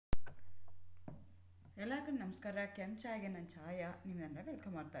ಎಲ್ಲರಿಗೂ ನಮಸ್ಕಾರ. ಕೆಮ್ ಚಾಯ್ಗೆ ನಾನು ಛಾಯಾ ನಿಮ್ಮನ್ನ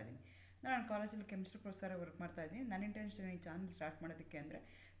ವೆಲ್ಕಮ್ ಮಾಡ್ತಾ ಇದ್ದೀನಿ. ನಾನು ಕಾಲೇಜಲ್ಲಿ ಕೆಮಿಸ್ಟ್ರಿ ಪ್ರೊಫೆಸರ್ ವರ್ಕ್ ಮಾಡ್ತಾ ಇದ್ದೀನಿ. ನನ್ನ ಇಂಟೆನ್ಷನ್ ಈ ಚಾನಲ್ ಸ್ಟಾರ್ಟ್ ಮಾಡೋದಕ್ಕೆ ಅಂದರೆ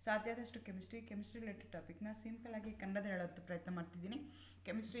ಸಾಧ್ಯವಾದಷ್ಟು ಕೆಮಿಸ್ಟ್ರಿ ರಿಲೇಟೆಡ್ ಟಾಪಿಕ್ನ ಸಿಂಪಲಾಗಿ ಕನ್ನಡದಲ್ಲಿ ಹೇಳೋಂಥ ಪ್ರಯತ್ನ ಮಾಡ್ತಿದ್ದೀನಿ.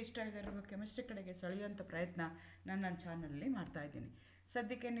 ಕೆಮಿಸ್ಟ್ರಿ ಇಷ್ಟ ಇದ್ದವರೆಗೂ ಕೆಮಿಸ್ಟ್ರಿ ಕಡೆಗೆ ಸೆಳೆಯುವಂಥ ಪ್ರಯತ್ನ ನನ್ನ ಚಾನಲಲ್ಲಿ ಮಾಡ್ತಾ ಇದ್ದೀನಿ.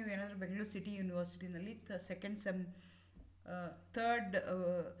 ಸದ್ಯಕ್ಕೆ ನೀವು ಏನಾದರೂ Bengaluru city ಯೂನಿವರ್ಸಿಟಿನಲ್ಲಿ third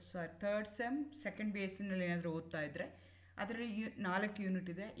sem second B S ಸಿನಲ್ಲಿ ಏನಾದರೂ ಓದ್ತಾ ಇದ್ದರೆ ಅದರಲ್ಲಿ 4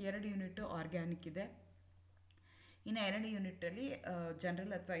 ಯೂನಿಟ್ ಇದೆ. 2 ಯೂನಿಟು ಆರ್ಗ್ಯಾನಿಕ್ ಇದೆ. ಇನ್ನು 2 ಯೂನಿಟಲ್ಲಿ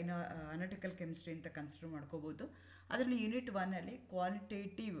ಜನರಲ್ ಅಥವಾ ಇನ್ನು ಅನಾಲಿಟಿಕಲ್ ಕೆಮಿಸ್ಟ್ರಿ ಅಂತ ಕನ್ಸಿಡರ್ ಮಾಡ್ಕೋಬೋದು. ಅದರಲ್ಲಿ unit 1ಅಲ್ಲಿ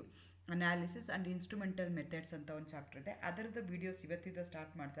quantitative analysis and instrumental methods ಅಂತ ಒಂದು ಚಾಪ್ಟರ್ ಇದೆ. ಅದರದ್ದು ವೀಡಿಯೋಸ್ ಇವತ್ತಿಂದ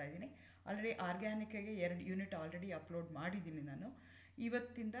ಸ್ಟಾರ್ಟ್ ಮಾಡ್ತಾ ಇದ್ದೀನಿ. ಆಲ್ರೆಡಿ ಆರ್ಗ್ಯಾನಿಕ್ಗೆ 2 ಯೂನಿಟ್ ಆಲ್ರೆಡಿ ಅಪ್ಲೋಡ್ ಮಾಡಿದ್ದೀನಿ. ನಾನು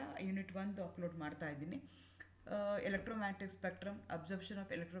ಇವತ್ತಿಂದ ಯೂನಿಟ್ 1 ಅಪ್ಲೋಡ್ ಮಾಡ್ತಾ ಇದ್ದೀನಿ. Electromagnetic spectrum, absorption of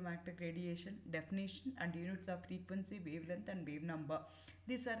electromagnetic radiation, definition and units of frequency, wavelength and wave number.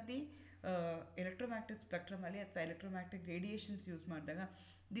 These are the electromagnetic spectrum ಅಲ್ಲಿ ಅಥವಾ electromagnetic radiations ಯೂಸ್ ಮಾಡಿದಾಗ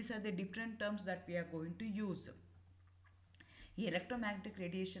these are the different terms that we are going to use. ಈ electromagnetic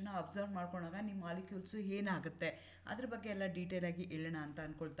ರೇಡಿಯೇಷನ್ನ observe ಮಾಡ್ಕೊಂಡಾಗ ನಿಮ್ಮ molecules ಏನಾಗುತ್ತೆ ಅದ್ರ ಬಗ್ಗೆ ಎಲ್ಲ ಡೀಟೇಲಾಗಿ ಹೇಳೋಣ ಅಂತ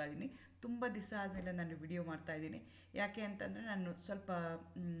ಅಂದ್ಕೊಳ್ತಾ ಇದ್ದೀನಿ. ತುಂಬ ದಿವಸ ಆದಮೇಲೆ ನಾನು ವಿಡಿಯೋ ಮಾಡ್ತಾ ಇದ್ದೀನಿ. ಯಾಕೆ ಅಂತಂದರೆ ನಾನು ಸ್ವಲ್ಪ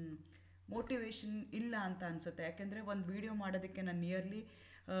ಮೋಟಿವೇಶನ್ ಇಲ್ಲ ಅಂತ ಅನಿಸುತ್ತೆ. ಯಾಕೆಂದರೆ ಒಂದು ವೀಡಿಯೋ ಮಾಡೋದಕ್ಕೆ ನಾನು ನಿಯರ್ಲಿ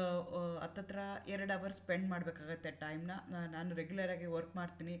ಹತ್ತತ್ರ 2 ಅವರ್ಸ್ ಸ್ಪೆಂಡ್ ಮಾಡಬೇಕಾಗತ್ತೆ ಟೈಮ್ನ. ನಾನು ರೆಗ್ಯುಲರಾಗಿ ವರ್ಕ್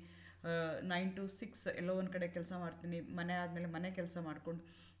ಮಾಡ್ತೀನಿ. 9 to 6 ಎಲ್ಲೋ ಒಂದು ಕಡೆ ಕೆಲಸ ಮಾಡ್ತೀನಿ. ಮನೆ ಆದಮೇಲೆ ಮನೆ ಕೆಲಸ ಮಾಡ್ಕೊಂಡು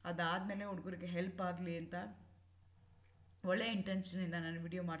ಅದಾದಮೇಲೆ ಹುಡುಗರಿಗೆ ಹೆಲ್ಪ್ ಆಗಲಿ ಅಂತ ಒಳ್ಳೆ ಇಂಟೆನ್ಷನಿಂದ ನಾನು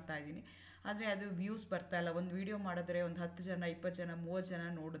ವಿಡಿಯೋ ಮಾಡ್ತಾ ಇದ್ದೀನಿ. ಆದರೆ ಅದು ವ್ಯೂಸ್ ಬರ್ತಾಯಿಲ್ಲ. ಒಂದು ವಿಡಿಯೋ ಮಾಡಿದ್ರೆ ಒಂದು 10 ಜನ 20 ಜನ 30 ಜನ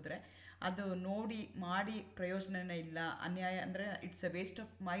ನೋಡಿದ್ರೆ ಅದು ಮಾಡಿ ಪ್ರಯೋಜನನೇ ಇಲ್ಲ. ಅನ್ಯಾಯ ಅಂದರೆ it's a waste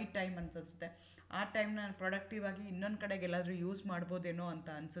of my time ಅಂತ ಅನಿಸುತ್ತೆ. ಆ ಟೈಮ್ನ ನಾನು ಪ್ರೊಡಕ್ಟಿವ್ ಆಗಿ ಇನ್ನೊಂದು ಕಡೆಗೆ ಎಲ್ಲಾದರೂ ಯೂಸ್ ಮಾಡ್ಬೋದೇನೋ ಅಂತ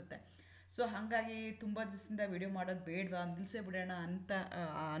ಅನಿಸುತ್ತೆ. ಸೊ ಹಾಗಾಗಿ ತುಂಬ ದಿವಸದಿಂದ ವಿಡಿಯೋ ಮಾಡೋದು ಬೇಡವಾ, ನಿಲ್ಲಿಸೇ ಬಿಡೋಣ ಅಂತ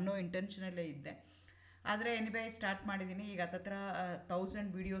ಅನ್ನೋ ಇಂಟೆನ್ಷನಲ್ಲೇ ಇದ್ದೆ. ಆದರೆ ಎನಿವೇ ಸ್ಟಾರ್ಟ್ ಮಾಡಿದ್ದೀನಿ. ಈಗ ಹತ್ತತ್ರ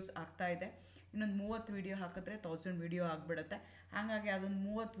 1000 ವೀಡಿಯೋಸ್ ಆಗ್ತಾಯಿದೆ. ಇನ್ನೊಂದು 30 ವೀಡಿಯೋ ಹಾಕಿದ್ರೆ 1000 ವೀಡಿಯೋ ಆಗಿಬಿಡುತ್ತೆ. ಹಾಗಾಗಿ ಅದೊಂದು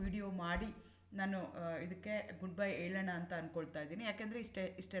 30 ವೀಡಿಯೋ ಮಾಡಿ ನಾನು ಇದಕ್ಕೆ ಗುಡ್ ಬೈ ಹೇಳೋಣ ಅಂತ ಅಂದ್ಕೊಳ್ತಾ ಇದ್ದೀನಿ. ಯಾಕೆಂದರೆ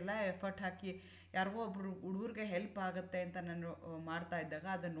ಇಷ್ಟೆಲ್ಲ ಎಫರ್ಟ್ ಹಾಕಿ ಯಾರಿಗೋ ಒಬ್ಬರು ಹುಡುಗರಿಗೆ ಹೆಲ್ಪ್ ಆಗುತ್ತೆ ಅಂತ ನಾನು ಮಾಡ್ತಾ ಇದ್ದಾಗ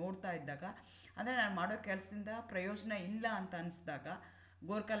ಅದನ್ನು ನೋಡ್ತಾ ಇದ್ದಾಗ ಅಂದರೆ ನಾನು ಮಾಡೋ ಕೆಲಸದಿಂದ ಪ್ರಯೋಜನ ಇಲ್ಲ ಅಂತ ಅನಿಸಿದಾಗ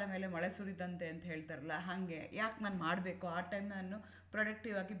ಗೋರ್ಕಾಲ ಮೇಲೆ ಮಳೆ ಸುರಿದಂತೆ ಅಂತ ಹೇಳ್ತಾರಲ್ಲ, ಹಾಗೆ ಯಾಕೆ ನಾನು ಮಾಡಬೇಕು, ಆ ಟೈಮ್ನ ನಾನು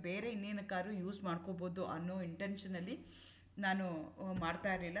ಪ್ರೊಡಕ್ಟಿವ್ ಆಗಿ ಬೇರೆ ಇನ್ನೇನಕ್ಕಾದ್ರೂ ಯೂಸ್ ಮಾಡ್ಕೋಬೋದು ಅನ್ನೋ ಇಂಟೆನ್ಷನಲ್ಲಿ ನಾನು ಮಾಡ್ತಾ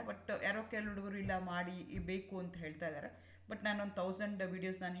ಇರಲಿಲ್ಲ. ಬಟ್ ಯಾರೋ ಕೆಲವು ಹುಡುಗರು ಇಲ್ಲ ಮಾಡಿ ಬೇಕು ಅಂತ ಹೇಳ್ತಾ ಇದ್ದಾರೆ. ಬಟ್ ನಾನೊಂದು 1000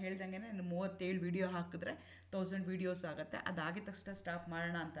 ವೀಡಿಯೋಸ್ ನಾನು ಹೇಳ್ದಂಗೆ ನಾನು 37 ವೀಡಿಯೋ ಹಾಕಿದ್ರೆ 1000 ವೀಡಿಯೋಸ್ ಆಗುತ್ತೆ. ಅದಾಗಿದ ತಕ್ಷಣ ಸ್ಟಾಪ್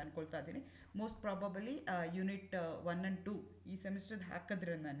ಮಾಡೋಣ ಅಂತ ಅಂದ್ಕೊಳ್ತಾ ಇದ್ದೀನಿ. ಮೋಸ್ಟ್ ಪ್ರಾಬಬಲಿ ಯೂನಿಟ್ 1 and 2 ಈ ಸೆಮಿಸ್ಟರ್ದು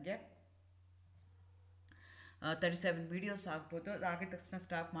ಹಾಕಿದ್ರೆ ನನಗೆ 37 ವೀಡಿಯೋಸ್ ಆಗ್ಬೋದು. ಅದಾಗಿದ ತಕ್ಷಣ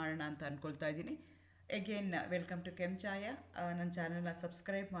ಸ್ಟಾಪ್ ಮಾಡೋಣ ಅಂತ ಅಂದ್ಕೊಳ್ತಾ ಇದ್ದೀನಿ. Again welcome to ಕೆಮ್ ಚಾಯಾ. ನನ್ನ ಚಾನಲ್ನ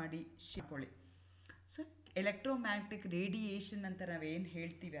ಸಬ್ಸ್ಕ್ರೈಬ್ ಮಾಡಿ ಶಿಕೊಳ್ಳಿ. ಸೊ ಎಲೆಕ್ಟ್ರೋಮ್ಯಾಗ್ನೆಟಿಕ್ ರೇಡಿಯೇಷನ್ ಅಂತ ನಾವೇನು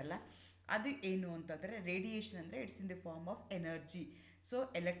ಹೇಳ್ತೀವಲ್ಲ ಅದು ಏನು ಅಂತಂದರೆ, ರೇಡಿಯೇಷನ್ ಅಂದರೆ it's in the form of energy. So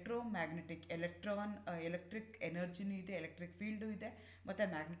electromagnetic electric ಎನರ್ಜಿನೂ ಇದೆ, ಎಲೆಕ್ಟ್ರಿಕ್ ಫೀಲ್ಡು ಇದೆ ಮತ್ತು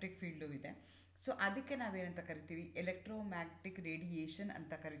ಮ್ಯಾಗ್ನೆಟಿಕ್ ಫೀಲ್ಡು ಇದೆ. ಸೊ ಅದಕ್ಕೆ ನಾವೇನಂತ ಕರಿತೀವಿ, ಎಲೆಕ್ಟ್ರೋಮ್ಯಾಗ್ನೆಟಿಕ್ ರೇಡಿಯೇಷನ್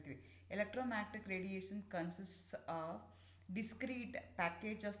ಅಂತ ಕರಿತೀವಿ. Electromagnetic radiation consists of discrete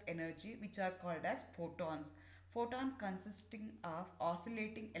package of energy which are called as photons. Photon consisting of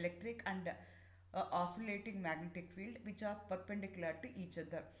oscillating electric and oscillating magnetic field which are perpendicular to each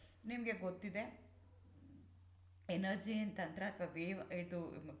other. ನಿಮಗೆ ಗೊತ್ತಿದೆ energy ಅಂತಂದರೆ ಅಥವಾ wave ಇದು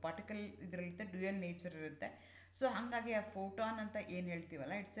particle ಇದರಲ್ಲಿರುತ್ತೆ, dual nature ಇರುತ್ತೆ. So ಹಾಗಾಗಿ ಆ photon ಅಂತ ಏನು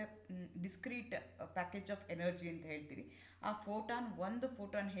ಹೇಳ್ತೀವಲ್ಲ it's A discrete package of energy ಅಂತ ಹೇಳ್ತೀವಿ. ಆ ಒಂದು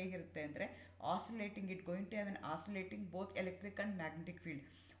ಫೋಟಾನ್ ಹೇಗಿರುತ್ತೆ ಅಂದರೆ oscillating, it going to have an oscillating both electric and magnetic field.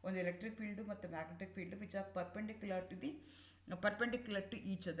 ಒಂದು ಎಲೆಕ್ಟ್ರಿಕ್ ಫೀಲ್ಡು ಮತ್ತು magnetic field which are perpendicular to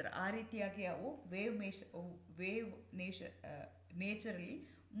each other. ಆ ರೀತಿಯಾಗಿ ಅವು ವೇವ್ ನೇಚರಲ್ಲಿ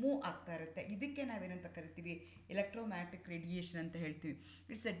ಮೂವ್ ಆಗ್ತಾ ಇರುತ್ತೆ. ಇದಕ್ಕೆ ನಾವೇನಂತ ಕರಿತೀವಿ, ಎಲೆಕ್ಟ್ರೋಮ್ಯಾಗ್ನೆಟಿಕ್ ರೇಡಿಯೇಷನ್ ಅಂತ ಹೇಳ್ತೀವಿ.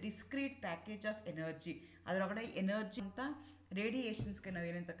 It's A discrete package of energy. ಅದರೊಳಗಡೆ ಎನರ್ಜಿ ಅಂತ ರೇಡಿಯೇಷನ್ಸ್ಗೆ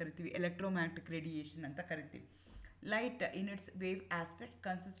ನಾವೇನಂತ ಕರಿತೀವಿ, ಎಲೆಕ್ಟ್ರೋಮ್ಯಾಗ್ನೆಟಿಕ್ ರೇಡಿಯೇಷನ್ ಅಂತ ಕರಿತೀವಿ. Light in its wave aspect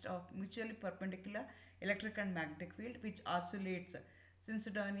consists of mutually perpendicular electric and magnetic field which oscillates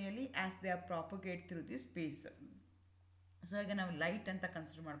synchronously as they are propagate through the space. So ಈಗ ನಾವು light ಅಂತ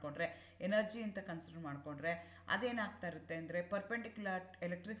consider ಮಾಡಿಕೊಂಡ್ರೆ, ಎನರ್ಜಿ ಅಂತ ಕನ್ಸಿಡರ್ ಮಾಡಿಕೊಂಡ್ರೆ ಅದೇನಾಗ್ತಾ ಇರುತ್ತೆ ಅಂದರೆ perpendicular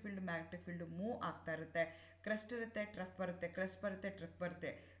electric field magnetic field move ಆಗ್ತಾ ಇರುತ್ತೆ. ಕ್ರೆಸ್ಟ್ ಇರುತ್ತೆ, ಟ್ರಫ್ ಬರುತ್ತೆ, ಕ್ರೆಸ್ಟ್ ಬರುತ್ತೆ, ಟ್ರಫ್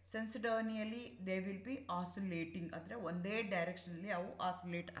ಬರುತ್ತೆ. ಸೆನ್ಸಿಡೋನಿಯಲಿ ದೇ ವಿಲ್ ಬಿ ಆಸಿಲೇಟಿಂಗ್, ಅಂದರೆ ಒಂದೇ ಡೈರೆಕ್ಷನಲ್ಲಿ ಅವು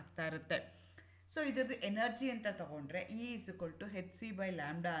ಆಸಿಲೇಟ್ ಆಗ್ತಾ ಇರುತ್ತೆ. ಸೊ ಇದ್ರದ್ದು ಎನರ್ಜಿ ಅಂತ ತೊಗೊಂಡ್ರೆ E = hc/λ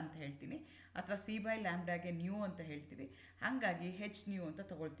ಅಂತ ಹೇಳ್ತೀನಿ, ಅಥವಾ c/λಗೆ ನ್ಯೂ ಅಂತ ಹೇಳ್ತೀವಿ. ಹಾಗಾಗಿ hν ಅಂತ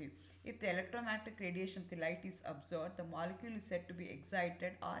ತೊಗೊಳ್ತೀವಿ. If the electromagnetic radiation of the light is observed, the molecule is said to B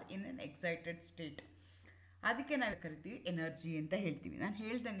excited R in N excited state. ಅದಕ್ಕೆ ನಾವು ಕರಿತೀವಿ ಎನರ್ಜಿ ಅಂತ ಹೇಳ್ತೀವಿ. ನಾನು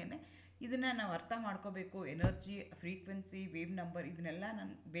ಹೇಳ್ದಂಗೆ ಇದನ್ನು ನಾವು ಅರ್ಥ ಮಾಡ್ಕೋಬೇಕು. ಎನರ್ಜಿ, ಫ್ರೀಕ್ವೆನ್ಸಿ, ವೇವ್ ನಂಬರ್ ಇದನ್ನೆಲ್ಲ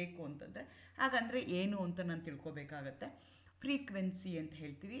ನಾನು ಬೇಕು ಅಂತಂದರೆ ಹಾಗಂದರೆ ಏನು ಅಂತ ನಾನು ತಿಳ್ಕೊಬೇಕಾಗತ್ತೆ. ಫ್ರೀಕ್ವೆನ್ಸಿ ಅಂತ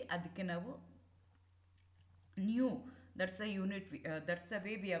ಹೇಳ್ತೀವಿ. ಅದಕ್ಕೆ ನಾವು new that's a unit, that's a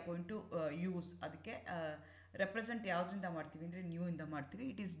way we are going to use. ಅದಕ್ಕೆ ರೆಪ್ರೆಸೆಂಟ್ ಯಾವುದರಿಂದ ಮಾಡ್ತೀವಿ ಅಂದರೆ ನ್ಯೂ ಇಂದ ಮಾಡ್ತೀವಿ.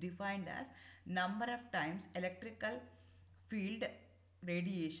 It is defined as number of times electrical field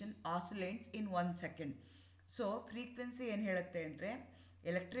radiation oscillates in 1 second. So frequency ಏನು ಹೇಳುತ್ತೆ ಅಂದರೆ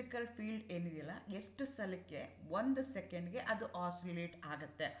ಎಲೆಕ್ಟ್ರಿಕಲ್ ಫೀಲ್ಡ್ ಏನಿದೆಯಲ್ಲ ಎಷ್ಟು ಸಲಕ್ಕೆ 1 ಸೆಕೆಂಡ್ಗೆ ಅದು ಆಸಿಲೇಟ್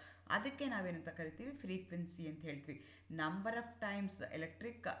ಆಗುತ್ತೆ. ಅದಕ್ಕೆ ನಾವೇನಂತ ಕರಿತೀವಿ ಫ್ರೀಕ್ವೆನ್ಸಿ ಅಂತ ಹೇಳ್ತೀವಿ. Number of times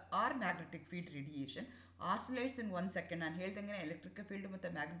electric R magnetic field radiation oscillates in 1 second. ನಾನು ಹೇಳ್ದಂಗೆ ಎಲೆಕ್ಟ್ರಿಕ್ ಫೀಲ್ಡ್ ಮತ್ತು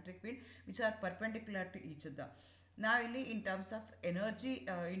magnetic field which are perpendicular to each ಅದ. ನಾವಿಲ್ಲಿ in terms of energy,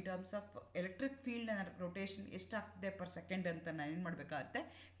 in terms of electric field rotation ಎಷ್ಟಾಗ್ತದೆ per second ಅಂತ ನಾನು ಏನು ಮಾಡಬೇಕಾಗತ್ತೆ,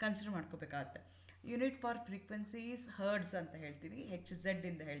 ಕನ್ಸಿಡರ್ ಮಾಡ್ಕೋಬೇಕಾಗತ್ತೆ. Unit for frequency is hertz ಅಂತ ಹೇಳ್ತೀವಿ. HZ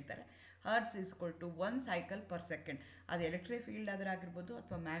ಇಂದ ಹೇಳ್ತಾರೆ. Hertz is equal to 1 cycle per second. ಅದು ಎಲೆಕ್ಟ್ರಿಕ್ ಫೀಲ್ಡ್ ಆದರೂ ಆಗಿರ್ಬೋದು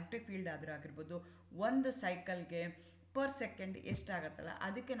ಅಥವಾ ಮ್ಯಾಗ್ನೆಟಿಕ್ ಫೀಲ್ಡ್ ಆದರೂ ಆಗಿರ್ಬೋದು, 1 ಸೈಕಲ್ಗೆ ಪರ್ ಸೆಕೆಂಡ್ ಎಷ್ಟಾಗತ್ತಲ್ಲ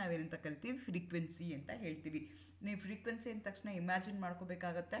ಅದಕ್ಕೆ ನಾವೇನಂತ ಕರಿತೀವಿ ಫ್ರೀಕ್ವೆನ್ಸಿ ಅಂತ ಹೇಳ್ತೀವಿ. ನೀವು ಫ್ರೀಕ್ವೆನ್ಸಿ ಅಂದ ತಕ್ಷಣ ಇಮ್ಯಾಜಿನ್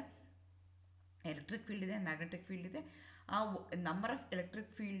ಮಾಡ್ಕೋಬೇಕಾಗತ್ತೆ, ಎಲೆಕ್ಟ್ರಿಕ್ ಫೀಲ್ಡ್ ಇದೆ, ಮ್ಯಾಗ್ನೆಟಿಕ್ ಫೀಲ್ಡ್ ಇದೆ. ಆ ನಂಬರ್ ಆಫ್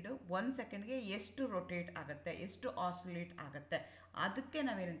ಎಲೆಕ್ಟ್ರಿಕ್ ಫೀಲ್ಡ್ 1 ಸೆಕೆಂಡ್ಗೆ ಎಷ್ಟು ರೊಟೇಟ್ ಆಗುತ್ತೆ, ಎಷ್ಟು ಆಸಿಲೇಟ್ ಆಗುತ್ತೆ, ಅದಕ್ಕೆ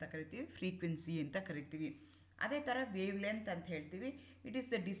ನಾವೇನಂತ ಕರಿತೀವಿ ಫ್ರೀಕ್ವೆನ್ಸಿ ಅಂತ ಕರಿತೀವಿ. ಅದೇ ಥರ ವೇವ್ ಲೆಂತ್ ಅಂತ ಹೇಳ್ತೀವಿ. It is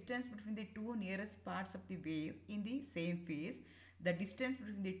the distance between the 2 nearest parts of the wave in the same face, the distance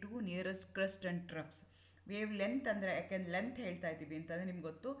between the 2 nearest crust and ಟ್ರಫ್ಸ್. Wave length ಅಂದರೆ ಯಾಕೆಂದ್ರೆ ಲೆಂತ್ ಹೇಳ್ತಾ ಇದ್ದೀವಿ ಅಂತಂದರೆ ನಿಮ್ಗೆ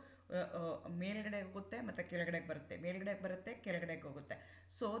ಗೊತ್ತು, ಮೇಲ್ಗಡೆ ಹೋಗುತ್ತೆ ಮತ್ತು ಕೆಳಗಡೆಗೆ ಬರುತ್ತೆ, ಮೇಲ್ಗಡೆಗೆ ಬರುತ್ತೆ ಕೆಳಗಡೆಗೆ ಹೋಗುತ್ತೆ.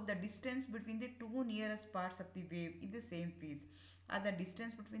 So the distance between the 2 nearest parts of the wave in the same face, ಅದ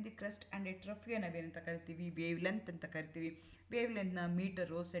distance between the crust and A ಟ್ರಫ್ಗೆ ನಾವೇನಂತ ಕರಿತೀವಿ ವೇವ್ ಲೆಂತ್ ಅಂತ ಕರಿತೀವಿ. ವೇವ್ ಲೆಂತ್ನ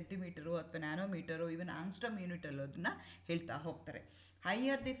ಮೀಟರು, ಸೆಂಟಿಮೀಟರು ಅಥವಾ ನ್ಯಾನೋಮೀಟರು, ಇವನ್ ಆಂಗ್ಸ್ಟ್ರಮ್ ಯೂನಿಟಲ್ಲಿ ಅದನ್ನು ಹೇಳ್ತಾ ಹೋಗ್ತಾರೆ.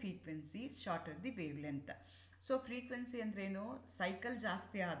 Higher the frequency shorter the wave length. So frequency ಅಂದ್ರೇನು, ಸೈಕಲ್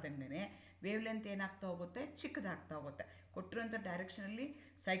ಜಾಸ್ತಿ ಆದಂಗೆ ವೇವ್ ಲೆಂತ್ ಏನಾಗ್ತಾ ಹೋಗುತ್ತೆ, ಚಿಕ್ಕದಾಗ್ತಾ ಹೋಗುತ್ತೆ. ಕೊಟ್ಟಿರೋಂಥ ಡೈರೆಕ್ಷನಲ್ಲಿ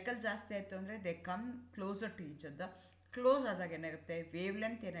ಸೈಕಲ್ ಜಾಸ್ತಿ ಆಯಿತು ಅಂದರೆ they come closer to each ಅದ. ಕ್ಲೋಸ್ ಆದಾಗ ಏನಾಗುತ್ತೆ, ವೇವ್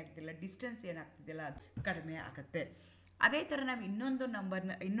ಲೆಂತ್ ಏನಾಗ್ತಿಲ್ಲ, ಡಿಸ್ಟೆನ್ಸ್ ಏನಾಗ್ತಿದೆಯಲ್ಲ ಅದು ಕಡಿಮೆ ಆಗುತ್ತೆ. ಅದೇ ಥರ ನಾವು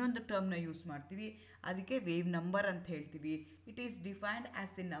ಇನ್ನೊಂದು ಟರ್ಮ್ನ ಯೂಸ್ ಮಾಡ್ತೀವಿ, ಅದಕ್ಕೆ ವೇವ್ ನಂಬರ್ ಅಂತ ಹೇಳ್ತೀವಿ. It is defined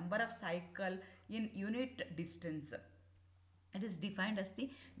as the number of cycle in unit distance. It is defined as the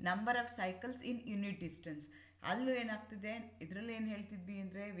number of cycles in unit distance. ಅಲ್ಲೂ ಏನಾಗ್ತಿದೆ, ಇದರಲ್ಲಿ ಏನು ಹೇಳ್ತಿದ್ವಿ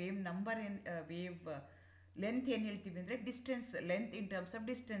ಅಂದರೆ ವೇವ್ ನಂಬರ್ ವೇವ್ ಲೆಂತ್ ಏನು ಹೇಳ್ತೀವಿ ಅಂದರೆ distance, length in terms of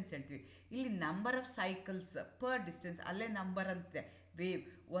distance ಹೇಳ್ತೀವಿ. ಇಲ್ಲಿ number of cycles per distance, ಅಲ್ಲೇ ನಂಬರ್ ಅಂತಿದೆ. ವೇವ್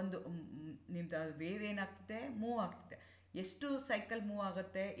ಒಂದು ನಿಮ್ದು ವೇವ್ ಏನಾಗ್ತಿದೆ, ಮೂವ್ ಆಗ್ತಿದೆ, ಎಷ್ಟು ಸೈಕಲ್ ಮೂವ್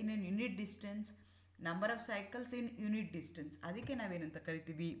ಆಗುತ್ತೆ ಇನ್ unit distance, number of cycles in unit distance. ಅದಕ್ಕೆ ನಾವೇನಂತ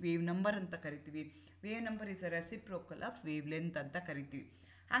ಕರಿತೀವಿ ವೇವ್ ನಂಬರ್ ಅಂತ ಕರಿತೀವಿ. Wave number is a reciprocal of wave length ಅಂತ ಕರಿತೀವಿ.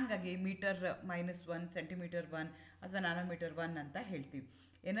 ಹಾಗಾಗಿ ಮೀಟರ್ -1, ಸೆಂಟಿಮೀಟರ್ 1 ಅಥವಾ ನ್ಯಾನೋಮೀಟರ್ 1 ಅಂತ ಹೇಳ್ತೀವಿ.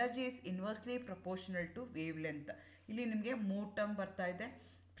 Energy is inversely proportional to wave length. ಇಲ್ಲಿ ನಿಮಗೆ 3 ಟರ್ಮ್ ಬರ್ತಾ ಇದೆ,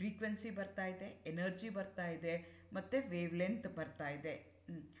 ಫ್ರೀಕ್ವೆನ್ಸಿ ಬರ್ತಾ ಇದೆ, ಎನರ್ಜಿ ಬರ್ತಾ ಇದೆ ಮತ್ತು ವೇವ್ ಲೆಂತ್ ಬರ್ತಾ ಇದೆ.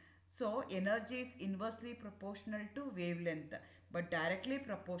 So energy is inversely proportional to wave length but directly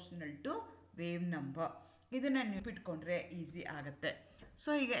proportional to wave number. ಇದನ್ನು ನೆನಪಿಟ್ಕೊಂಡ್ರೆ ಈಸಿ ಆಗುತ್ತೆ.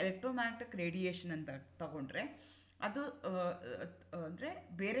 ಸೊ ಈಗ ಎಲೆಕ್ಟ್ರೋಮ್ಯಾಗ್ನೆಟಿಕ್ ರೇಡಿಯೇಷನ್ ಅಂತ ತಗೊಂಡ್ರೆ ಅದು ಅಂದರೆ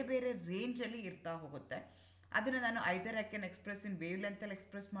ಬೇರೆ ಬೇರೆ ರೇಂಜಲ್ಲಿ ಇರ್ತಾ ಹೋಗುತ್ತೆ. ಅದನ್ನು ನಾನು ಐದರ್ I can express in wave ಲೆಂತಲ್ಲಿ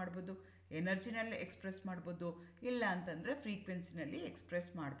express ಮಾಡ್ಬೋದು, ಎನರ್ಜಿನಲ್ಲಿ ಎಕ್ಸ್ಪ್ರೆಸ್ ಮಾಡ್ಬೋದು, ಇಲ್ಲ ಅಂತಂದರೆ ಫ್ರೀಕ್ವೆನ್ಸಿನಲ್ಲಿ ಎಕ್ಸ್ಪ್ರೆಸ್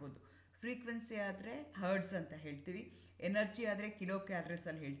ಮಾಡ್ಬೋದು. ಫ್ರೀಕ್ವೆನ್ಸಿ ಆದರೆ ಹರ್ಡ್ಸ್ ಅಂತ ಹೇಳ್ತೀವಿ, ಎನರ್ಜಿ ಆದರೆ ಕಿಲೋ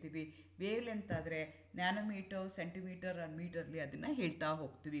ಕ್ಯಾಲರೀಸಲ್ಲಿ ಹೇಳ್ತೀವಿ, ವೇವ್ ಲೆಂತ್ ಆದರೆ ನ್ಯಾನೋಮೀಟರ್, ಸೆಂಟಿಮೀಟರ್ ಆರ್ ಮೀಟರ್ಲಿ ಅದನ್ನು ಹೇಳ್ತಾ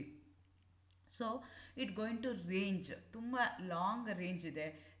ಹೋಗ್ತೀವಿ. So it going to range, ತುಂಬ ಲಾಂಗ್ ರೇಂಜ್ ಇದೆ.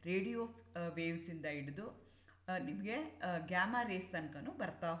 ರೇಡಿಯೋ ವೇವ್ಸಿಂದ ಹಿಡಿದು ನಿಮಗೆ ಗ್ಯಾಮಾ ರೇಸ್ ತನಕನೂ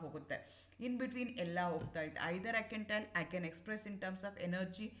ಬರ್ತಾ ಹೋಗುತ್ತೆ. ಇನ್ ಬಿಟ್ವೀನ್ ಎಲ್ಲ ಹೋಗ್ತಾ ಇದೆ. ಐದರ್ I can express in terms of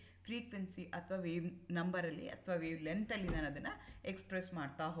energy, frequency ಅಥವಾ ವೇವ್ ನಂಬರಲ್ಲಿ ಅಥವಾ ವೇವ್ ಲೆಂತಲ್ಲಿ ನಾನು ಅದನ್ನು ಎಕ್ಸ್ಪ್ರೆಸ್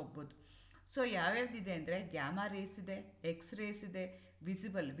ಮಾಡ್ತಾ ಹೋಗ್ಬೋದು. ಸೊ ಯಾವ್ಯಾವ್ದಿದೆ ಅಂದರೆ ಗ್ಯಾಮಾ ರೇಸ್ ಇದೆ, ಎಕ್ಸ್ ರೇಸ್ ಇದೆ,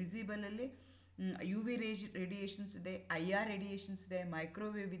 ವಿಸಿಬಲಲ್ಲಿ UV ರೇಡಿಯೇಷನ್ಸ್ ಇದೆ, IR ರೇಡಿಯೇಷನ್ಸ್ ಇದೆ,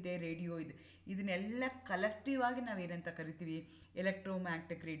 ಮೈಕ್ರೋವೇವ್ ಇದೆ, ರೇಡಿಯೋ ಇದೆ. ಇದನ್ನೆಲ್ಲ ಕಲೆಕ್ಟಿವ್ ಆಗಿ ನಾವೇನಂತ ಕರಿತೀವಿ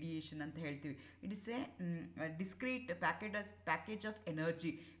ಎಲೆಕ್ಟ್ರೋಮ್ಯಾಗ್ನೆಟಿಕ್ ರೇಡಿಯೇಷನ್ ಅಂತ ಹೇಳ್ತೀವಿ. It is A discrete package of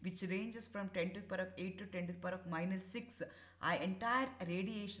energy which ranges from 10⁸ to 10⁻⁻⁶. ಆ ಎಂಟೈರ್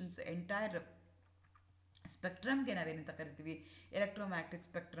ರೇಡಿಯೇಷನ್ಸ್, ಎಂಟೈರ್ ಸ್ಪೆಕ್ಟ್ರಮ್ಗೆ ನಾವೇನಂತ ಕರಿತೀವಿ ಎಲೆಕ್ಟ್ರೋಮ್ಯಾಗ್ನೆಟಿಕ್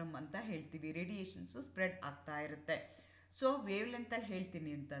ಸ್ಪೆಕ್ಟ್ರಮ್ ಅಂತ ಹೇಳ್ತೀವಿ. ರೇಡಿಯೇಷನ್ಸು ಸ್ಪ್ರೆಡ್ ಆಗ್ತಾ ಇರುತ್ತೆ. ಸೊ ವೇವ್ ಲೆಂತಲ್ಲಿ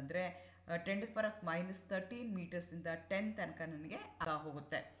ಹೇಳ್ತೀನಿ ಅಂತಂದರೆ 10⁻⁻13 ಮೀಟರ್ಸಿಂದ 10 ತನಕ ನನಗೆ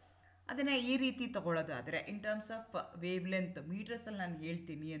ಹೋಗುತ್ತೆ. ಅದನ್ನು ಈ ರೀತಿ ತಗೊಳ್ಳೋದಾದರೆ in terms of wave length ಮೀಟರ್ಸಲ್ಲಿ ನಾನು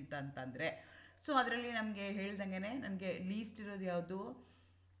ಹೇಳ್ತೀನಿ ಅಂತಂದರೆ, ಸೊ ಅದರಲ್ಲಿ ನಮಗೆ ಹೇಳ್ದಂಗೆ ನನಗೆ ಲೀಸ್ಟ್ ಇರೋದು ಯಾವುದು,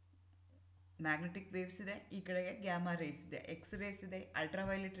 ಮ್ಯಾಗ್ನೆಟಿಕ್ ವೇವ್ಸ್ ಇದೆ, ಈ ಕಡೆಗೆ ಗ್ಯಾಮಾ ರೇಸ್ ಇದೆ, ಎಕ್ಸ್ ರೇಸ್ ಇದೆ,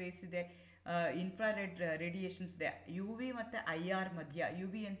 ಅಲ್ಟ್ರಾವೈಲೆಟ್ ರೇಸ್ ಇದೆ, ಇನ್ಫ್ರಾರೆಡ್ ರೇಡಿಯೇಷನ್ಸ್ ಇದೆ. ಯು ವಿ ಮತ್ತು ಐ ಆರ್ ಮಧ್ಯ, ಯು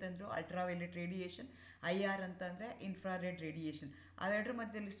ವಿ ಅಂತಂದ್ರು ಅಲ್ಟ್ರಾವೈಲೆಟ್ ರೇಡಿಯೇಷನ್, ಐ ಆರ್ ಅಂತಂದರೆ ಇನ್ಫ್ರಾರೆಡ್ ರೇಡಿಯೇಷನ್. ಅವೆರಡರ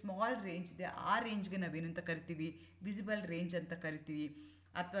ಮಧ್ಯದಲ್ಲಿ ಸ್ಮಾಲ್ ರೇಂಜ್ ಇದೆ. ಆ ರೇಂಜ್ಗೆ ನಾವೇನಂತ ಕರಿತೀವಿ, ವಿಸಿಬಲ್ ರೇಂಜ್ ಅಂತ ಕರಿತೀವಿ.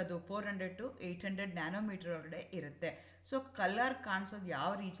 ಅಥವಾ ಅದು 400 to 800 ನ್ಯಾನೋಮೀಟರ್ ಒಳಗಡೆ ಇರುತ್ತೆ. ಸೊ ಕಲರ್ ಕಾಣಿಸೋದು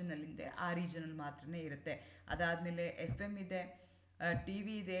ಯಾವ ರೀಜನಲ್ಲಿದೆ ಆ ರೀಜನಲ್ಲಿ ಮಾತ್ರನೇ ಇರುತ್ತೆ. ಅದಾದಮೇಲೆ ಎಫ್ ಎಮ್ ಇದೆ, ಟಿ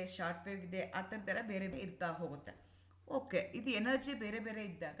ವಿ ಇದೆ, ಶಾರ್ಟ್ ವೇವ್ ಇದೆ, ಆ ಥರದ್ದೆಲ್ಲ ಬೇರೆ ಬೇರೆ ಇರ್ತಾ ಹೋಗುತ್ತೆ. ಓಕೆ, ಇದು ಎನರ್ಜಿ ಬೇರೆ ಬೇರೆ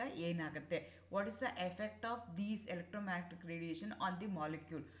ಇದ್ದಾಗ ಏನಾಗುತ್ತೆ, what is the effect of these electromagnetic radiation on the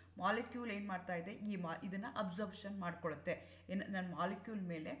molecule. Molecule ಏನು ಮಾಡ್ತಾ ಇದೆ, ಇದನ್ನು ಅಬ್ಸಾರ್ಪ್ಷನ್ ಮಾಡ್ಕೊಳ್ಳುತ್ತೆ. ನನ್ನ ಮಾಲಿಕ್ಯೂಲ್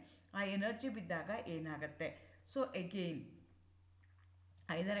ಮೇಲೆ ಆ ಎನರ್ಜಿ ಬಿದ್ದಾಗ ಏನಾಗುತ್ತೆ. So again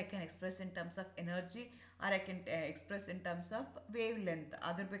either I can express in terms of energy or I can express in terms of wavelength.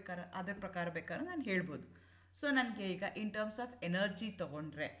 ಅದ್ರ ಪ್ರಕಾರ ಬೇಕಾದ್ರೆ ನಾನು ಹೇಳ್ಬೋದು. ಸೊ ನನಗೆ ಈಗ ಇನ್ ಟರ್ಮ್ಸ್ ಆಫ್ ಎನರ್ಜಿ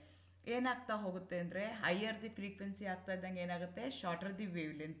ತೊಗೊಂಡ್ರೆ ಏನಾಗ್ತಾ ಹೋಗುತ್ತೆ ಅಂದರೆ, ಹೈಯರ್ ದಿ ಫ್ರೀಕ್ವೆನ್ಸಿ ಆಗ್ತಾ ಇದ್ದಂಗೆ ಏನಾಗುತ್ತೆ, ಶಾರ್ಟರ್ ದಿ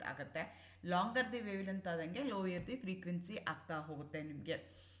ವೇವ್ ಲೆಂತ್ ಆಗುತ್ತೆ. ಲಾಂಗರ್ ದಿ ವೇವ್ ಲೆಂತ್ ಆದಂಗೆ ಲೋಯರ್ ದಿ ಫ್ರೀಕ್ವೆನ್ಸಿ ಆಗ್ತಾ ಹೋಗುತ್ತೆ ನಿಮಗೆ.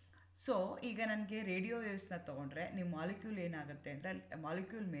 ಸೊ ಈಗ ನನಗೆ ರೇಡಿಯೋ ವೇವ್ಸ್ನ ತೊಗೊಂಡ್ರೆ ನಿಮ್ಮ ಮಾಲಿಕ್ಯೂಲ್ ಏನಾಗುತ್ತೆ ಅಂದರೆ,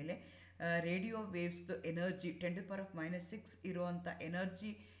 ಮಾಲಿಕ್ಯೂಲ್ ಮೇಲೆ ರೇಡಿಯೋ ವೇವ್ಸ್ದು ಎನರ್ಜಿ 10⁻⁻6 ಇರೋವಂಥ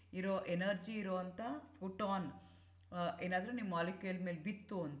ಎನರ್ಜಿ ಇರೋವಂಥ ಫೋಟಾನ್ ಏನಾದರೂ ನಿಮ್ಮ ಮಾಲಿಕ್ಯೂಲ್ ಮೇಲೆ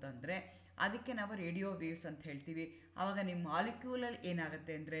ಬಿತ್ತು ಅಂತಂದರೆ ಅದಕ್ಕೆ ನಾವು ರೇಡಿಯೋ ವೇವ್ಸ್ ಅಂತ ಹೇಳ್ತೀವಿ. ಆವಾಗ ನಿಮ್ಮ ಮಾಲಿಕ್ಯೂಲಲ್ಲಿ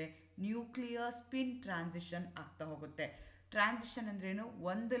ಏನಾಗುತ್ತೆ ಅಂದರೆ ನ್ಯೂಕ್ಲಿಯರ್ ಸ್ಪಿನ್ ಟ್ರಾನ್ಸಿಷನ್ ಆಗ್ತಾ ಹೋಗುತ್ತೆ. ಟ್ರಾನ್ಸಿಷನ್ ಅಂದ್ರೇನು,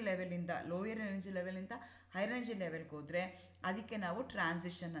 ಒಂದು ಲೆವೆಲಿಂದ ಲೋಯರ್ ಎನರ್ಜಿ ಲೆವೆಲಿಂದ ಹೈಯರ್ ಎನರ್ಜಿ ಲೆವೆಲ್ಗೆ ಹೋದರೆ ಅದಕ್ಕೆ ನಾವು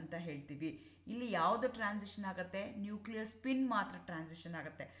ಟ್ರಾನ್ಸಿಷನ್ ಅಂತ ಹೇಳ್ತೀವಿ. ಇಲ್ಲಿ ಯಾವುದು ಟ್ರಾನ್ಸಿಷನ್ ಆಗುತ್ತೆ, ನ್ಯೂಕ್ಲಿಯರ್ ಸ್ಪಿನ್ ಮಾತ್ರ ಟ್ರಾನ್ಸಿಷನ್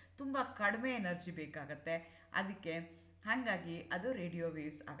ಆಗುತ್ತೆ. ತುಂಬ ಕಡಿಮೆ ಎನರ್ಜಿ ಬೇಕಾಗತ್ತೆ ಅದಕ್ಕೆ, ಹಾಗಾಗಿ ಅದು ರೇಡಿಯೋ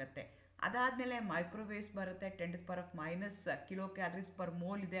ವೇವ್ಸ್ ಆಗುತ್ತೆ. ಅದಾದಮೇಲೆ ಮೈಕ್ರೋವೇವ್ಸ್ ಬರುತ್ತೆ, 10⁻⁻ ಕಿಲೋ ಕ್ಯಾಲರೀಸ್ ಪರ್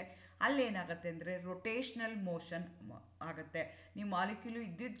ಮೋಲ್ ಇದೆ. ಅಲ್ಲೇನಾಗುತ್ತೆ ಅಂದರೆ ರೊಟೇಷ್ನಲ್ ಮೋಷನ್ ಆಗುತ್ತೆ. ನಿಮ್ಮ ಮಾಲಿಕ್ಯೂಲು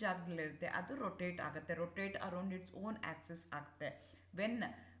ಇದ್ದಿದ್ದ ಜಾಗದಲ್ಲಿರುತ್ತೆ, ಅದು rotate around its own Axis ಆಗುತ್ತೆ. When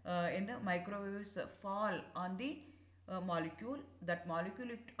microwaves fall on the molecule, that molecule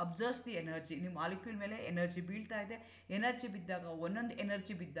it observes the energy. ನಿಮ್ಮ ಮಾಲಿಕ್ಯೂಲ್ ಮೇಲೆ ಎನರ್ಜಿ ಬೀಳ್ತಾ ಇದೆ, ಎನರ್ಜಿ ಬಿದ್ದಾಗ ಒಂದೊಂದು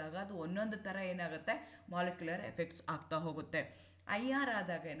ಎನರ್ಜಿ ಬಿದ್ದಾಗ ಅದು ಒಂದೊಂದು ಥರ ಏನಾಗುತ್ತೆ, ಮಾಲಿಕ್ಯುಲರ್ ಎಫೆಕ್ಟ್ಸ್ ಆಗ್ತಾ ಹೋಗುತ್ತೆ. ಐ ಆರ್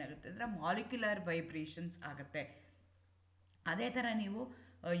ಆದಾಗ ಏನಾಗುತ್ತೆ ಅಂದರೆ ಮಾಲಿಕ್ಯುಲರ್ ವೈಬ್ರೇಷನ್ಸ್ ಆಗುತ್ತೆ. ಅದೇ ಥರ ನೀವು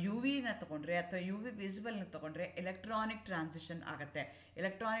ಯು ವಿನ ತೊಗೊಂಡ್ರೆ ಅಥವಾ ಯು ವಿ ವಿಸಿಬಲ್ನ ತೊಗೊಂಡ್ರೆ ಎಲೆಕ್ಟ್ರಾನಿಕ್ ಟ್ರಾನ್ಸಿಷನ್ ಆಗುತ್ತೆ.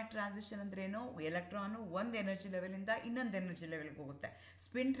 ಎಲೆಕ್ಟ್ರಾನಿಕ್ ಟ್ರಾನ್ಸಿಷನ್ ಅಂದ್ರೇನು, ಎಲೆಕ್ಟ್ರಾನು ಒಂದು ಎನರ್ಜಿ ಲೆವೆಲಿಂದ ಇನ್ನೊಂದು ಎನರ್ಜಿ ಲೆವೆಲ್ಗೆ ಹೋಗುತ್ತೆ.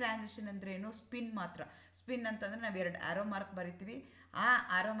 ಸ್ಪಿನ್ ಟ್ರಾನ್ಸಿಷನ್ ಅಂದ್ರೇನು, ಸ್ಪಿನ್ ಮಾತ್ರ. ಸ್ಪಿನ್ ಅಂತಂದರೆ ನಾವು 2 ಆರೋ ಮಾರ್ಕ್ ಬರಿತೀವಿ. ಆ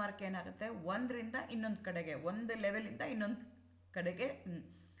ಆರೋ ಮಾರ್ಕ್ ಏನಾಗುತ್ತೆ, ಒಂದರಿಂದ ಇನ್ನೊಂದು ಕಡೆಗೆ, ಒಂದು ಲೆವೆಲಿಂದ ಇನ್ನೊಂದು ಕಡೆಗೆ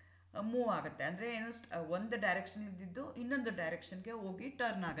ಮೂವ್ ಆಗುತ್ತೆ. ಅಂದರೆ ಏನು, ಒಂದು ಡೈರೆಕ್ಷನ್ ಇದ್ದಿದ್ದು ಇನ್ನೊಂದು ಡೈರೆಕ್ಷನ್ಗೆ ಹೋಗಿ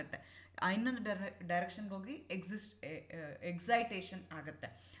ಟರ್ನ್ ಆಗುತ್ತೆ. ಆ ಇನ್ನೊಂದು ಡೈರೆಕ್ಷನ್ಗೆ ಹೋಗಿ ಎಕ್ಸೈಟೇಷನ್ ಆಗುತ್ತೆ.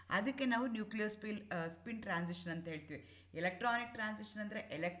 ಅದಕ್ಕೆ ನಾವು ನ್ಯೂಕ್ಲಿಯರ್ ಸ್ಪಿನ್ ಟ್ರಾನ್ಸಿಷನ್ ಅಂತ ಹೇಳ್ತೀವಿ. ಎಲೆಕ್ಟ್ರಾನಿಕ್ ಟ್ರಾನ್ಸಿಷನ್ ಅಂದರೆ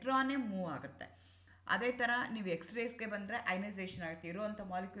ಎಲೆಕ್ಟ್ರಾನೇ ಮೂವ್ ಆಗುತ್ತೆ. ಅದೇ ಥರ ನೀವು ಎಕ್ಸ್ರೇಸ್ಗೆ ಬಂದರೆ ಅಯನೈಸೇಷನ್ ಆಗುತ್ತೆ. ಇರುವಂಥ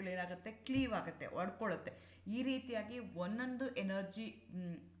ಮಾಲಿಕ್ಯೂಲ್ ಏನಾಗುತ್ತೆ, ಕ್ಲೀವ್ ಆಗುತ್ತೆ, ಒಡ್ಕೊಳ್ಳುತ್ತೆ. ಈ ರೀತಿಯಾಗಿ ಒಂದೊಂದು ಎನರ್ಜಿ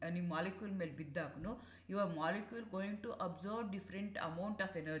ನಿಮ್ಮ ಮಾಲಿಕ್ಯೂಲ್ ಮೇಲೆ ಬಿದ್ದಾಗೂ your molecule going to observe different amount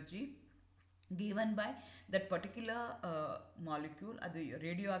of energy given by that particular molecule. ಅದು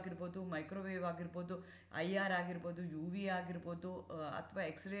ರೇಡಿಯೋ ಆಗಿರ್ಬೋದು, ಮೈಕ್ರೋವೇವ್ ಆಗಿರ್ಬೋದು, ಐ ಆರ್ ಆಗಿರ್ಬೋದು, ಯು ವಿ ಆಗಿರ್ಬೋದು, ಅಥವಾ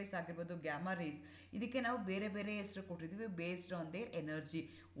ಎಕ್ಸ್ರೇಸ್ ಆಗಿರ್ಬೋದು, ಗ್ಯಾಮಾ ರೇಸ್. ಇದಕ್ಕೆ ನಾವು ಬೇರೆ ಬೇರೆ ಹೆಸರು ಕೊಟ್ಟಿದ್ದೀವಿ ಬೇಸ್ಡ್ ಆನ್ ದೇರ್ ಎನರ್ಜಿ.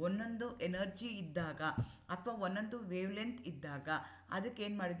 ಒಂದೊಂದು ಎನರ್ಜಿ ಇದ್ದಾಗ ಅಥವಾ ಒಂದೊಂದು ವೇವ್ ಲೆಂತ್ ಇದ್ದಾಗ ಅದಕ್ಕೆ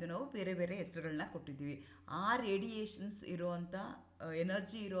ಏನು ಮಾಡಿದ್ವಿ, ನಾವು ಬೇರೆ ಬೇರೆ ಹೆಸರುಗಳನ್ನ ಕೊಟ್ಟಿದ್ದೀವಿ. ಆ ರೇಡಿಯೇಷನ್ಸ್ ಇರೋವಂಥ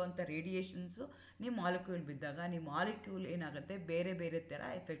ಎನರ್ಜಿ ಇರೋವಂಥ ರೇಡಿಯೇಷನ್ಸು ನಿಮ್ಮ ಮಾಲಿಕ್ಯೂಲ್ ಬಿದ್ದಾಗ ನಿಮ್ಮ ಮಾಲಿಕ್ಯೂಲ್ ಏನಾಗುತ್ತೆ, ಬೇರೆ ಬೇರೆ ಥರ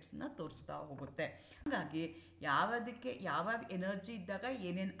ಎಫೆಕ್ಟ್ಸ್ನ ತೋರಿಸ್ತಾ ಹೋಗುತ್ತೆ. ಹಾಗಾಗಿ ಯಾವ ಎನರ್ಜಿ ಇದ್ದಾಗ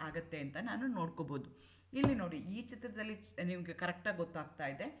ಏನೇನು ಆಗುತ್ತೆ ಅಂತ ನಾನು ನೋಡ್ಕೋಬೋದು. ಇಲ್ಲಿ ನೋಡಿ, ಈ ಚಿತ್ರದಲ್ಲಿ ನಿಮಗೆ ಕರೆಕ್ಟಾಗಿ ಗೊತ್ತಾಗ್ತಾ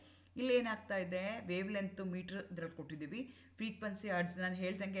ಇದೆ. ಇಲ್ಲಿ ಏನಾಗ್ತಾ ಇದೆ, ವೇವ್ ಲೆಂತ್ ಮೀಟ್ರ್ ಇದ್ರಲ್ಲಿ ಕೊಟ್ಟಿದ್ದೀವಿ. ಫ್ರೀಕ್ವೆನ್ಸಿ ಹರ್ಟ್ಸ್ ನಾನು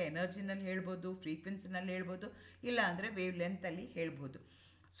ಹೇಳ್ದಂಗೆ ಎನರ್ಜಿನಲ್ಲಿ ಹೇಳ್ಬೋದು, ಫ್ರೀಕ್ವೆನ್ಸಿನಲ್ಲಿ ಹೇಳ್ಬೋದು, ಇಲ್ಲ ಅಂದರೆ ವೇವ್ ಲೆಂತಲ್ಲಿ ಹೇಳ್ಬೋದು.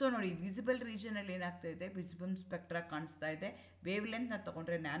 ಸೊ ನೋಡಿ, ವಿಸಿಬಲ್ ರೀಜನಲ್ಲಿ ಏನಾಗ್ತಾ ಇದೆ, ವಿಸಿಬಲ್ ಸ್ಪೆಕ್ಟ್ರಾ ಕಾಣಿಸ್ತಾ ಇದೆ. ವೇವ್ ಲೆಂತ್ನ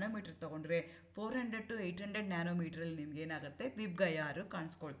ತೊಗೊಂಡ್ರೆ, ನ್ಯಾನೋಮೀಟರ್ ತೊಗೊಂಡ್ರೆ 400 to 800 ನ್ಯಾನೋಮೀಟ್ರಲ್ಲಿ ನಿಮ್ಗೆ ಏನಾಗುತ್ತೆ, ವಿಬ್ಗಯಾರು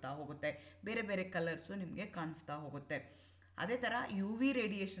ಕಾಣಿಸ್ಕೊಳ್ತಾ ಹೋಗುತ್ತೆ. ಬೇರೆ ಬೇರೆ ಕಲರ್ಸು ನಿಮಗೆ ಕಾಣಿಸ್ತಾ ಹೋಗುತ್ತೆ. ಅದೇ ಥರ ಯು ವಿ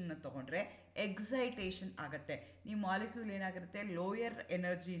ರೇಡಿಯೇಷನ್ನ ತೊಗೊಂಡ್ರೆ ಎಕ್ಸೈಟೇಷನ್ ಆಗುತ್ತೆ. ನಿಮ್ಮ ಮಾಲಿಕ್ಯೂಲ್ ಏನಾಗಿರುತ್ತೆ, ಲೋಯರ್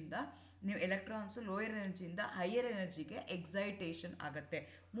ಎನರ್ಜಿಯಿಂದ ನೀವು ಎಲೆಕ್ಟ್ರಾನ್ಸು ಲೋಯರ್ ಎನರ್ಜಿಯಿಂದ ಹೈಯರ್ ಎನರ್ಜಿಗೆ ಎಕ್ಸೈಟೇಷನ್ ಆಗುತ್ತೆ,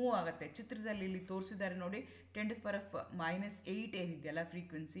 ಮೂವ್ ಆಗುತ್ತೆ. ಚಿತ್ರದಲ್ಲಿ ಇಲ್ಲಿ ತೋರಿಸಿದ್ದಾರೆ ನೋಡಿ, 10⁻⁻8 ಏನಿದೆಯಲ್ಲ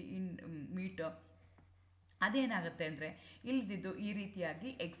ಫ್ರೀಕ್ವೆನ್ಸಿ ಇನ್ ಮೀಟರ್, ಅದೇನಾಗುತ್ತೆ ಅಂದರೆ ಇಲ್ದಿದ್ದು ಈ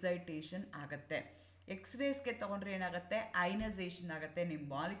ರೀತಿಯಾಗಿ ಎಕ್ಸೈಟೇಷನ್ ಆಗುತ್ತೆ. ಎಕ್ಸ್ರೇಸ್ಗೆ ತೊಗೊಂಡ್ರೆ ಏನಾಗುತ್ತೆ, ಅಯನೈಸೇಷನ್ ಆಗುತ್ತೆ. ನಿಮ್ಮ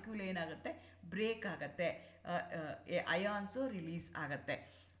ಮಾಲಿಕ್ಯೂಲ್ ಏನಾಗುತ್ತೆ, ಬ್ರೇಕ್ ಆಗುತ್ತೆ, ಅಯಾನ್ಸು ರಿಲೀಸ್ ಆಗುತ್ತೆ.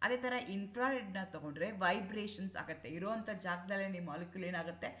 ಅದೇ ಥರ ಇನ್ಫ್ರಾರೆಡ್ನ ತೊಗೊಂಡ್ರೆ ವೈಬ್ರೇಷನ್ಸ್ ಆಗುತ್ತೆ, ಇರೋವಂಥ ಜಾಗದಲ್ಲೇ ನಿಮ್ಮ ಮಾಲಿಕ್ಯೂಲ್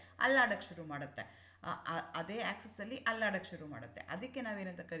ಏನಾಗುತ್ತೆ ಅಲ್ಲಾಡಕ್ಕೆ ಶುರು ಮಾಡುತ್ತೆ, ಅದೇ ಆ್ಯಕ್ಸಸ್ಸಲ್ಲಿ ಅಲ್ಲಾಡಕ್ಕೆ ಶುರು ಮಾಡುತ್ತೆ. ಅದಕ್ಕೆ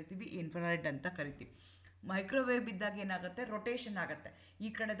ನಾವೇನಂತ ಕರಿತೀವಿ, ಇನ್ಫ್ರಾರೆಡ್ ಅಂತ ಕರಿತೀವಿ. ಮೈಕ್ರೋವೇವ್ ಇದ್ದಾಗ ಏನಾಗುತ್ತೆ, ರೊಟೇಷನ್ ಆಗುತ್ತೆ, ಈ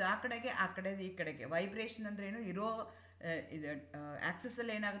ಕಡೆದು ಆ ಕಡೆಗೆ, ಆ ಕಡೆದು ಈ ಕಡೆಗೆ. ವೈಬ್ರೇಷನ್ ಅಂದ್ರೆ ಏನು, ಇರೋ ಇದು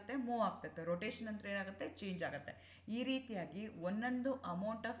ಆ್ಯಕ್ಸಸ್ಸಲ್ಲಿ ಏನಾಗುತ್ತೆ ಮೂವ್ ಆಗ್ತೈತೆ, ರೊಟೇಷನ್ ಅಂದರೆ ಏನಾಗುತ್ತೆ ಚೇಂಜ್ ಆಗುತ್ತೆ. ಈ ರೀತಿಯಾಗಿ ಒಂದೊಂದು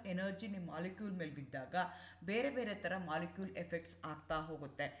ಅಮೌಂಟ್ ಆಫ್ ಎನರ್ಜಿ ನಿಮ್ಮ ಮಾಲಿಕ್ಯೂಲ್ ಮೇಲೆ ಬಿದ್ದಾಗ ಬೇರೆ ಬೇರೆ ಥರ ಮಾಲಿಕ್ಯೂಲ್ ಎಫೆಕ್ಟ್ಸ್ ಆಗ್ತಾ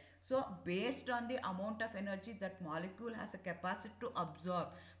ಹೋಗುತ್ತೆ. So based on the amount of energy that molecule has a capacity to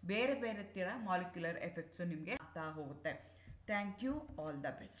absorb, ಬೇರೆ ಬೇರೆ ಥರ ಮಾಲಿಕ್ಯುಲರ್ ಎಫೆಕ್ಟ್ಸು ನಿಮಗೆ ಆಗ್ತಾ ಹೋಗುತ್ತೆ. Thank you, all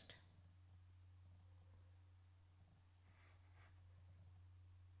the best.